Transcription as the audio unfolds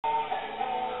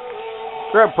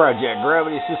Grab Project,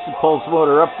 Gravity Assisted Pulse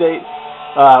Motor Update.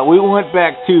 We went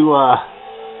back to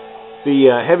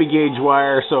the heavy gauge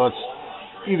wire, so it's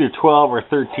either 12 or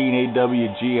 13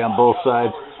 AWG on both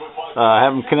sides. I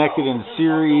have them connected in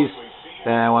series,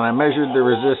 and when I measured the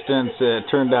resistance, it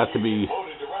turned out to be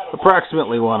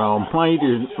approximately 1 ohm.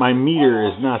 My meter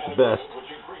is not the best,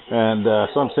 and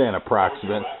so I'm saying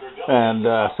approximate. And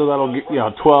so that'll get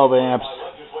 12 amps,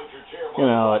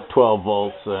 at 12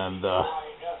 volts, and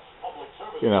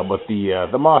but the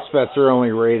MOSFETs are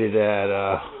only rated at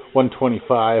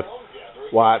 125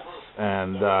 watts,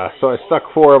 and so I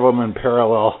stuck 4 of them in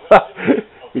parallel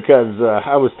because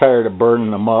I was tired of burning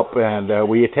them up, and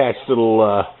we attached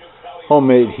little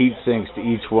homemade heat sinks to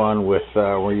each one with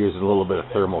we're using a little bit of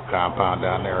thermal compound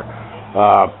on there.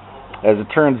 As it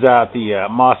turns out, the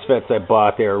MOSFETs I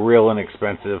bought, they were real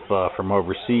inexpensive from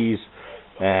overseas,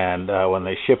 and when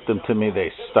they shipped them to me,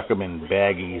 they stuck them in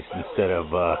baggies instead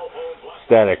of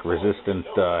static resistant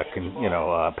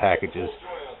packages,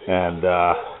 and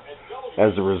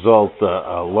as a result,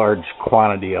 a large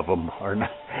quantity of them are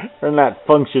not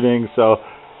functioning. So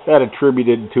that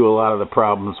attributed to a lot of the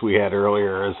problems we had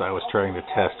earlier as I was trying to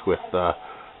test with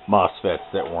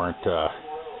MOSFETs that weren't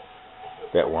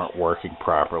working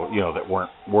properly, that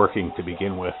weren't working to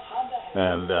begin with.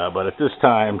 And but at this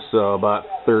time, so about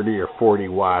 30 or 40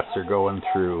 watts are going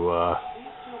through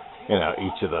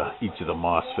each of the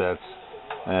MOSFETs.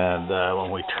 And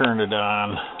when we turn it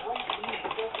on,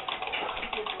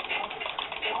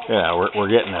 we're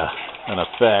getting an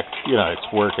effect. It's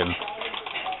working.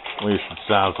 At least it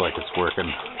sounds like it's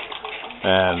working.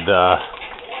 And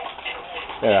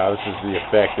this is the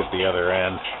effect at the other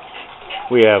end.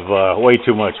 We have way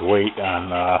too much weight on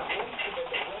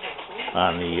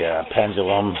the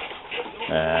pendulum,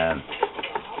 and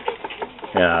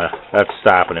that's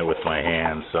stopping it with my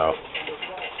hand. So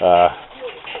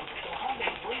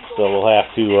we'll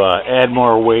have to add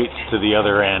more weights to the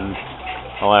other end.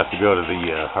 I'll have to go to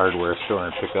the hardware store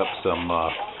and pick up some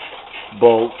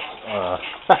bolts,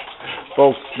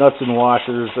 nuts, and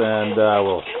washers, and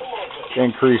we'll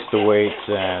increase the weights,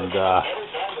 and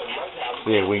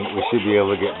we should be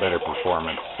able to get better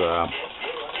performance.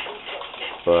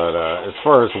 But as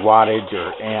far as wattage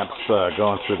or amps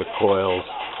going through the coils,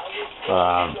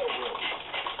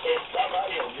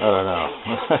 I don't know.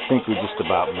 I think we just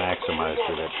about maximized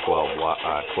it at 12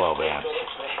 amps.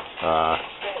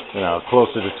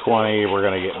 Closer to 20, we're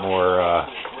going to get more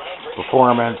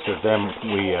performance, and then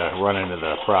we run into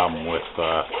the problem with,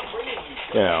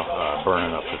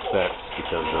 burning up the sets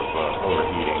because of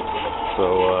overheating.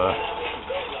 So,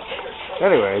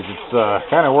 anyways, it's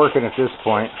kind of working at this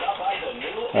point,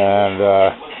 and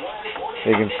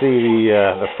you can see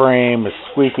the frame is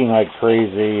squeaking like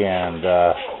crazy, and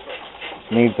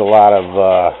needs a lot of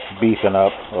beefing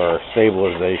up or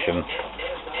stabilization,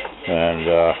 and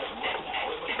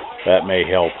that may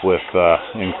help with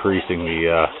increasing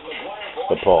the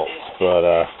pulse.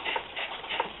 But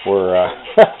we're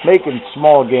making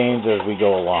small gains as we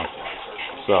go along.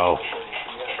 So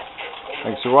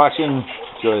thanks for watching.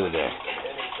 Enjoy the day.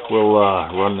 We'll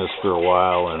run this for a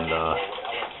while and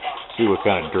see what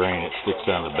kind of drain it sticks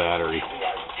on the battery.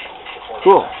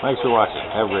 Cool. Thanks for watching.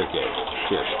 Have a great day.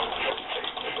 Cheers.